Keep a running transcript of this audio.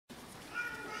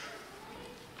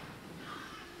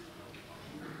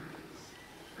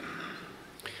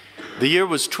The year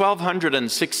was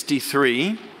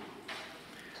 1263.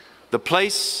 The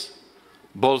place,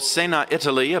 Bolsena,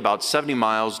 Italy, about 70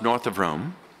 miles north of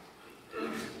Rome.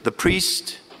 The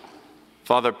priest,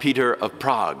 Father Peter of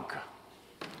Prague.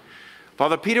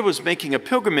 Father Peter was making a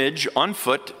pilgrimage on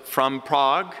foot from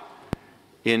Prague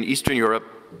in Eastern Europe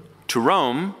to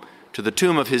Rome, to the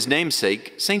tomb of his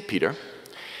namesake, St. Peter,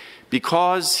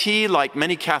 because he, like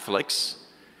many Catholics,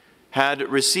 had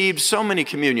received so many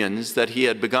communions that he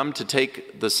had begun to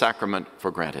take the sacrament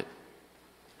for granted.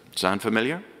 Sound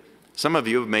familiar? Some of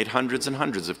you have made hundreds and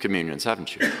hundreds of communions,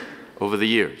 haven't you, over the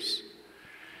years?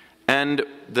 And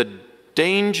the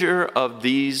danger of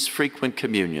these frequent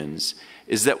communions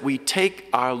is that we take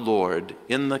our Lord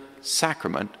in the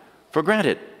sacrament for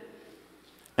granted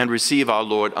and receive our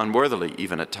Lord unworthily,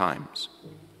 even at times.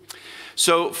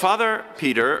 So Father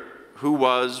Peter, who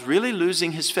was really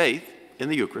losing his faith in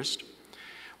the Eucharist,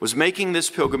 was making this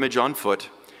pilgrimage on foot,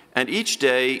 and each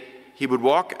day he would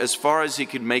walk as far as he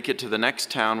could make it to the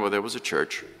next town where there was a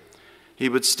church. He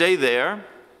would stay there,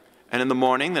 and in the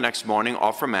morning, the next morning,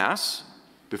 offer Mass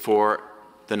before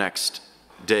the next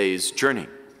day's journey.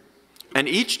 And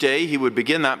each day he would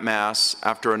begin that Mass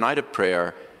after a night of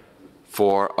prayer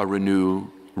for a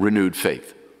renewed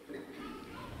faith.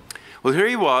 Well, here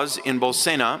he was in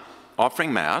Bolsena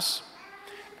offering Mass,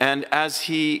 and as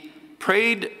he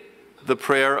prayed the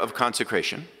prayer of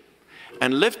consecration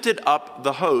and lifted up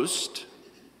the host,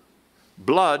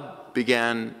 blood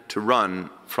began to run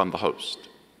from the host.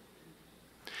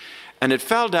 And it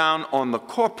fell down on the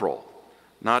corporal,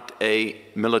 not a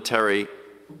military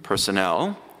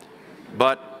personnel,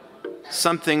 but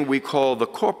something we call the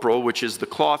corporal, which is the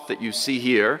cloth that you see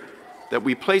here, that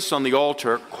we place on the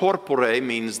altar. Corpore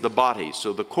means the body.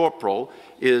 So the corporal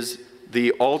is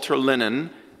the altar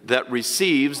linen that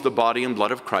receives the body and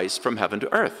blood of Christ from heaven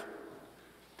to earth.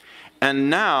 And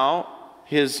now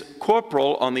his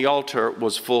corporal on the altar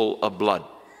was full of blood.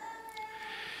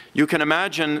 You can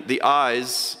imagine the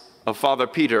eyes of Father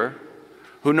Peter,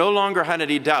 who no longer had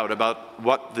any doubt about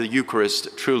what the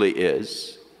Eucharist truly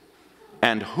is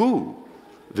and who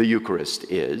the Eucharist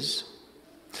is.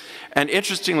 And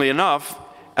interestingly enough,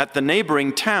 at the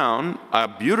neighboring town, a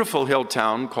beautiful hill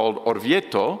town called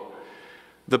Orvieto,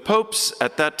 the popes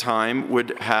at that time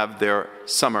would have their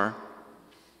summer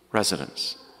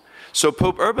residence. So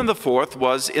Pope Urban IV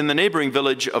was in the neighboring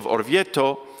village of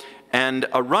Orvieto, and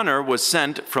a runner was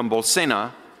sent from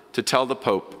Bolsena to tell the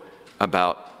Pope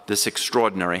about this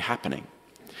extraordinary happening.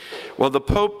 Well, the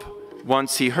Pope,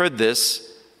 once he heard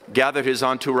this, gathered his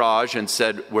entourage and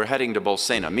said, "We're heading to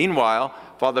Bolsena." Meanwhile,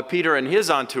 Father Peter and his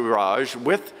entourage,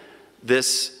 with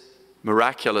this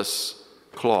miraculous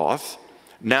cloth,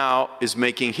 now is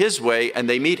making his way, and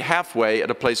they meet halfway at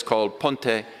a place called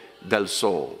Ponte del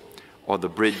Sol, or the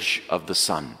Bridge of the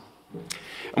Sun.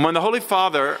 And when the Holy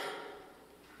Father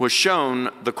was shown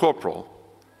the corporal,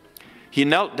 he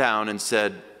knelt down and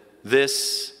said,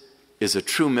 "This is a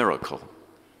true miracle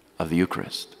of the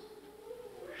Eucharist."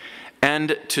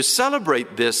 And to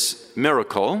celebrate this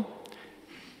miracle,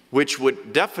 which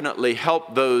would definitely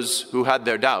help those who had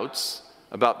their doubts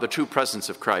about the true presence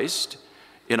of Christ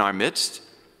in our midst,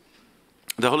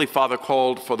 the Holy Father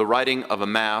called for the writing of a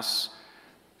Mass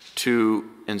to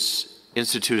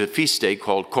institute a feast day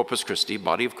called Corpus Christi,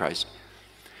 Body of Christ.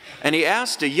 And he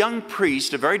asked a young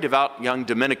priest, a very devout young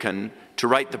Dominican, to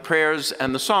write the prayers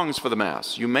and the songs for the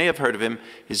Mass. You may have heard of him.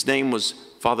 His name was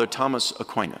Father Thomas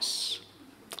Aquinas.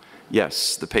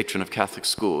 Yes, the patron of Catholic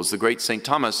schools. The great St.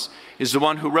 Thomas is the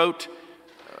one who wrote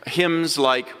hymns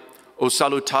like O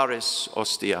Salutaris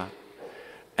Ostia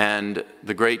and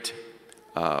the great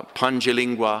Pange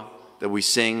Lingua that we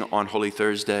sing on Holy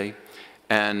Thursday,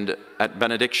 and at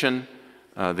benediction,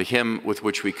 the hymn with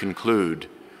which we conclude.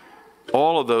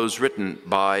 All of those written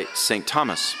by St.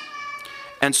 Thomas.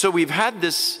 And so we've had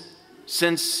this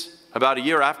since about a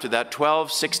year after that,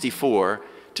 1264,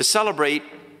 to celebrate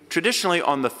traditionally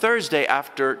on the Thursday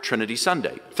after Trinity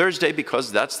Sunday. Thursday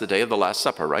because that's the day of the Last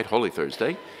Supper, right? Holy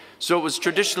Thursday. So it was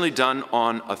traditionally done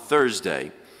on a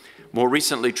Thursday, more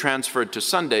recently transferred to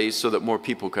Sundays so that more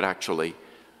people could actually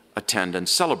attend and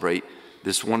celebrate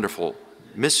this wonderful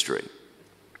mystery.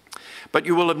 But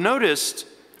you will have noticed,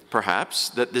 perhaps,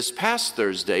 that this past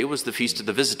Thursday was the Feast of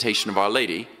the Visitation of Our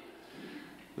Lady,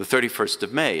 the 31st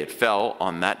of May. It fell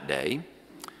on that day.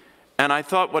 And I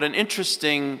thought, what an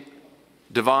interesting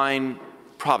divine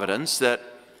providence that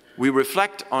we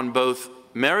reflect on both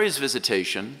Mary's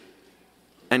visitation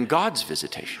and God's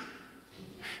visitation.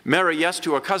 Mary, yes,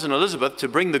 to her cousin Elizabeth to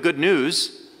bring the good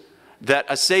news that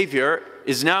a Savior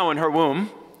is now in her womb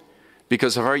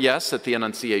because of her yes at the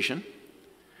Annunciation.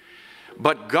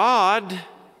 But God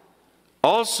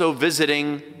also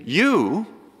visiting you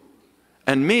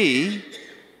and me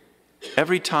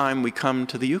every time we come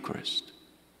to the Eucharist.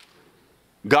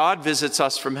 God visits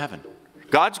us from heaven.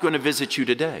 God's going to visit you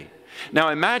today. Now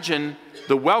imagine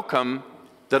the welcome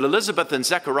that Elizabeth and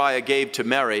Zechariah gave to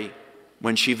Mary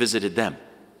when she visited them.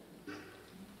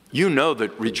 You know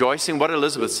that rejoicing. What did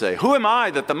Elizabeth say? Who am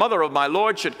I that the mother of my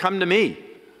Lord should come to me?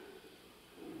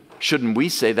 Shouldn't we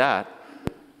say that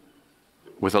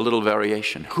with a little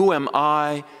variation? Who am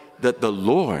I that the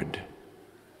Lord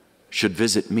should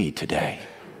visit me today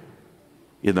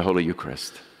in the Holy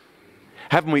Eucharist?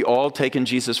 Haven't we all taken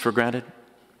Jesus for granted?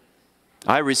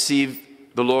 I receive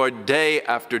the Lord day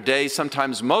after day,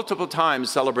 sometimes multiple times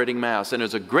celebrating Mass, and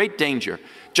there's a great danger,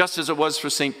 just as it was for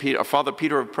St. Peter, or Father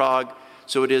Peter of Prague,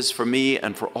 so it is for me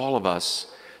and for all of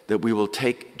us, that we will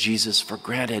take Jesus for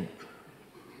granted.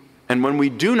 And when we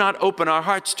do not open our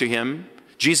hearts to him,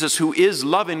 Jesus who is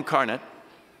love incarnate,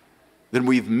 then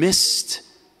we've missed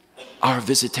our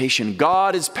visitation.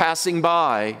 God is passing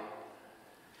by.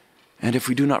 And if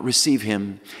we do not receive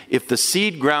him, if the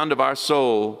seed ground of our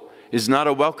soul is not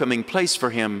a welcoming place for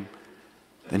him,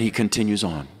 then he continues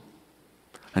on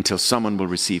until someone will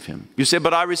receive him. You say,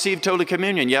 but I received Holy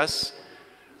Communion. Yes,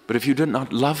 but if you did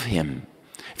not love him,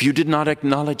 if you did not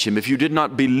acknowledge him, if you did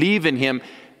not believe in him,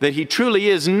 that he truly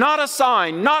is not a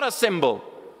sign, not a symbol,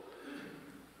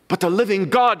 but the living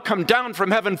God come down from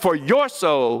heaven for your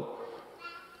soul,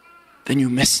 then you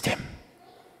missed him.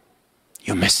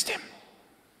 You missed him.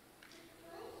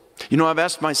 You know, I've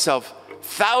asked myself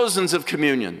thousands of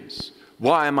communions,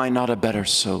 why am I not a better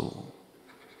soul?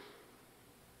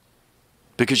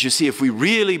 Because you see, if we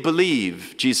really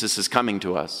believe Jesus is coming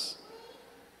to us,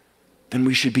 then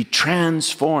we should be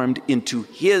transformed into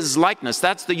his likeness.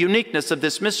 That's the uniqueness of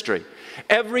this mystery.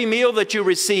 Every meal that you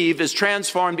receive is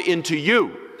transformed into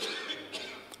you,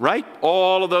 right?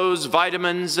 All of those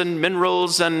vitamins and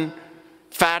minerals and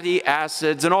fatty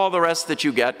acids and all the rest that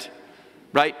you get,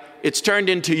 right? It's turned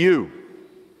into you,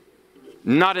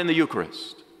 not in the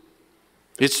Eucharist.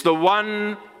 It's the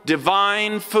one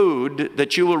divine food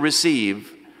that you will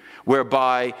receive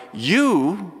whereby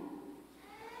you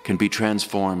can be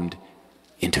transformed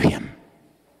into him.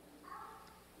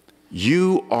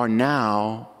 You are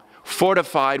now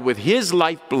fortified with his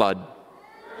lifeblood,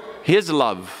 his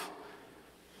love,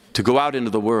 to go out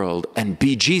into the world and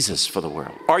be Jesus for the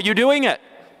world. Are you doing it?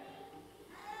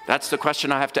 That's the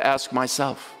question I have to ask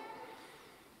myself.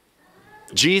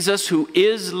 Jesus, who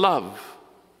is love,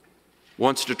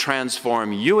 wants to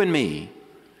transform you and me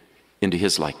into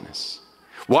his likeness.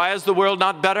 Why is the world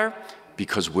not better?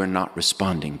 Because we're not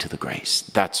responding to the grace.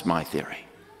 That's my theory.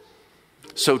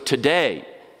 So today,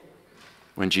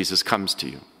 when Jesus comes to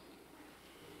you,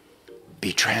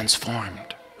 be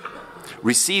transformed.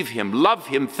 Receive him, love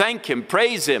him, thank him,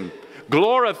 praise him,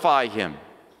 glorify him,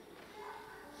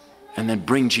 and then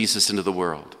bring Jesus into the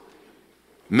world.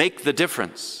 Make the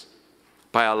difference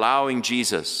by allowing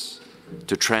Jesus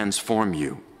to transform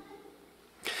you.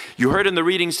 You heard in the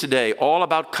readings today all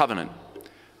about covenant,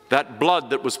 that blood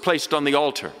that was placed on the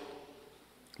altar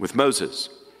with Moses.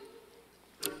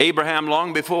 Abraham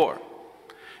long before.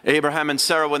 Abraham and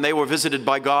Sarah, when they were visited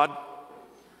by God,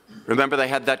 remember they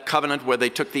had that covenant where they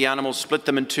took the animals, split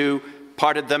them in two,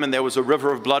 parted them, and there was a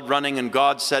river of blood running, and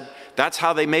God said, that's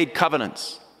how they made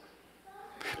covenants.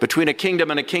 Between a kingdom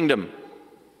and a kingdom,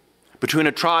 between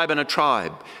a tribe and a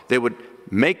tribe, they would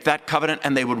make that covenant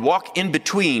and they would walk in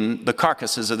between the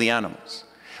carcasses of the animals.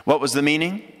 What was the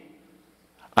meaning?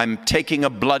 I'm taking a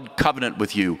blood covenant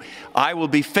with you. I will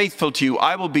be faithful to you.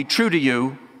 I will be true to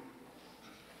you.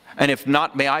 And if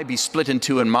not, may I be split in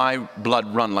two and my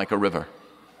blood run like a river.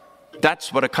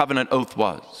 That's what a covenant oath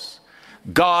was.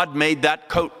 God made that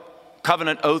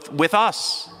covenant oath with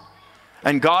us.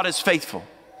 And God is faithful.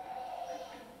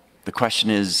 The question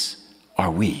is,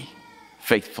 are we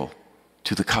faithful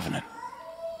to the covenant?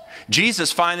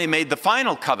 Jesus finally made the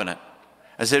final covenant.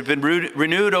 As it had been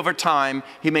renewed over time,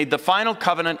 he made the final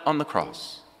covenant on the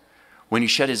cross when he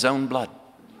shed his own blood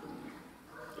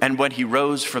and when he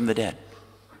rose from the dead.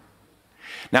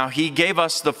 Now, he gave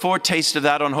us the foretaste of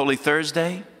that on Holy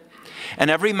Thursday,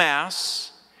 and every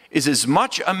Mass is as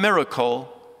much a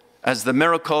miracle as the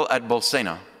miracle at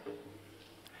Bolsena,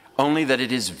 only that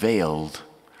it is veiled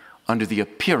under the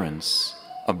appearance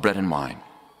of bread and wine.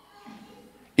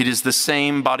 It is the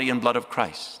same body and blood of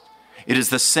Christ. It is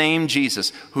the same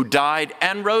Jesus who died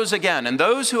and rose again. And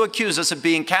those who accuse us of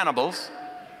being cannibals,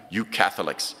 you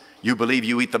Catholics, you believe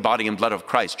you eat the body and blood of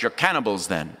Christ. You're cannibals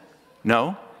then.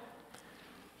 No.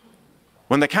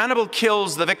 When the cannibal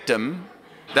kills the victim,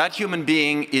 that human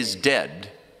being is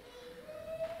dead.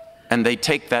 And they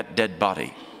take that dead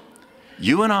body.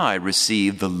 you and I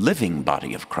receive the living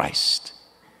body of Christ,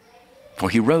 for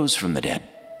he rose from the dead.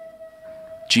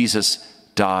 Jesus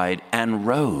died and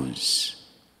rose.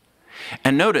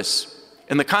 And notice,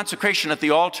 in the consecration at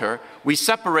the altar, we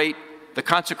separate the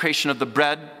consecration of the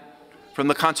bread from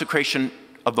the consecration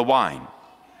of the wine.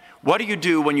 What do you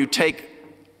do when you take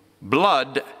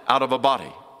blood out of a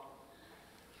body?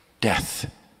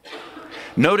 Death.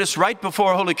 Notice right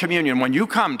before Holy Communion, when you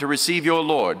come to receive your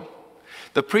Lord,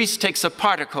 the priest takes a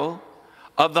particle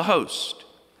of the host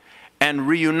and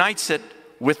reunites it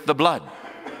with the blood.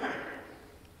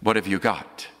 What have you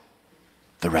got?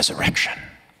 The resurrection.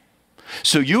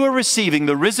 So you are receiving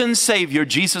the risen Savior,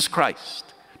 Jesus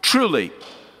Christ, truly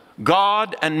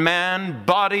God and man,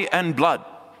 body and blood.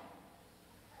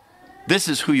 This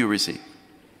is who you receive.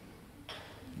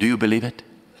 Do you believe it?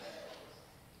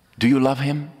 Do you love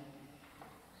him?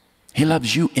 He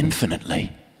loves you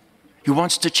infinitely. He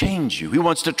wants to change you. He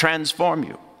wants to transform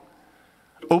you.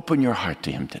 Open your heart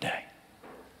to him today.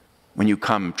 When you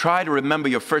come, try to remember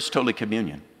your first Holy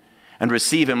Communion and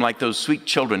receive him like those sweet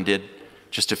children did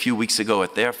just a few weeks ago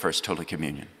at their first Holy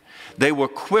Communion. They were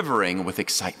quivering with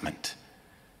excitement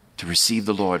to receive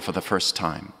the Lord for the first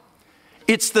time.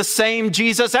 It's the same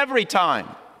Jesus every time,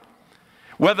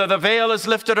 whether the veil is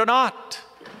lifted or not.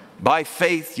 By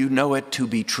faith you know it to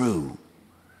be true.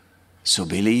 So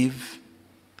believe,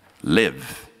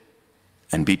 live,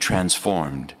 and be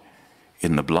transformed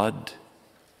in the blood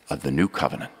of the new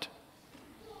covenant.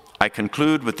 I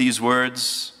conclude with these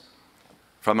words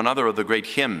from another of the great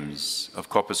hymns of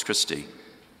Corpus Christi,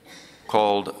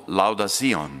 called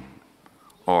Laudación,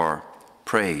 or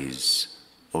Praise,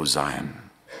 O Zion.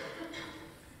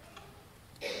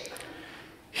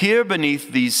 Here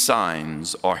beneath these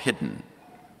signs are hidden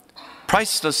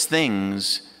priceless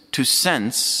things to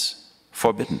sense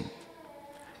forbidden.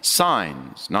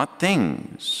 Signs, not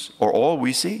things, or all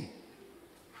we see.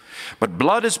 But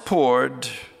blood is poured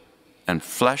and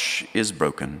flesh is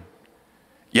broken.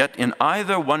 Yet in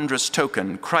either wondrous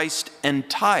token, Christ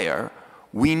entire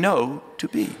we know to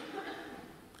be.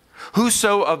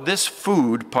 Whoso of this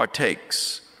food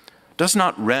partakes does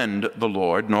not rend the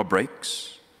Lord nor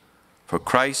breaks, for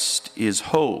Christ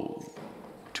is whole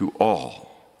to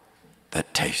all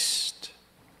that taste.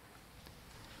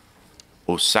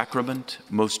 O sacrament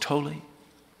most holy,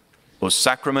 O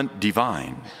sacrament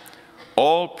divine,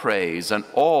 all praise and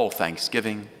all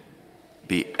thanksgiving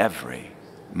be every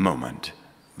moment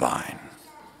thine.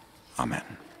 Amen.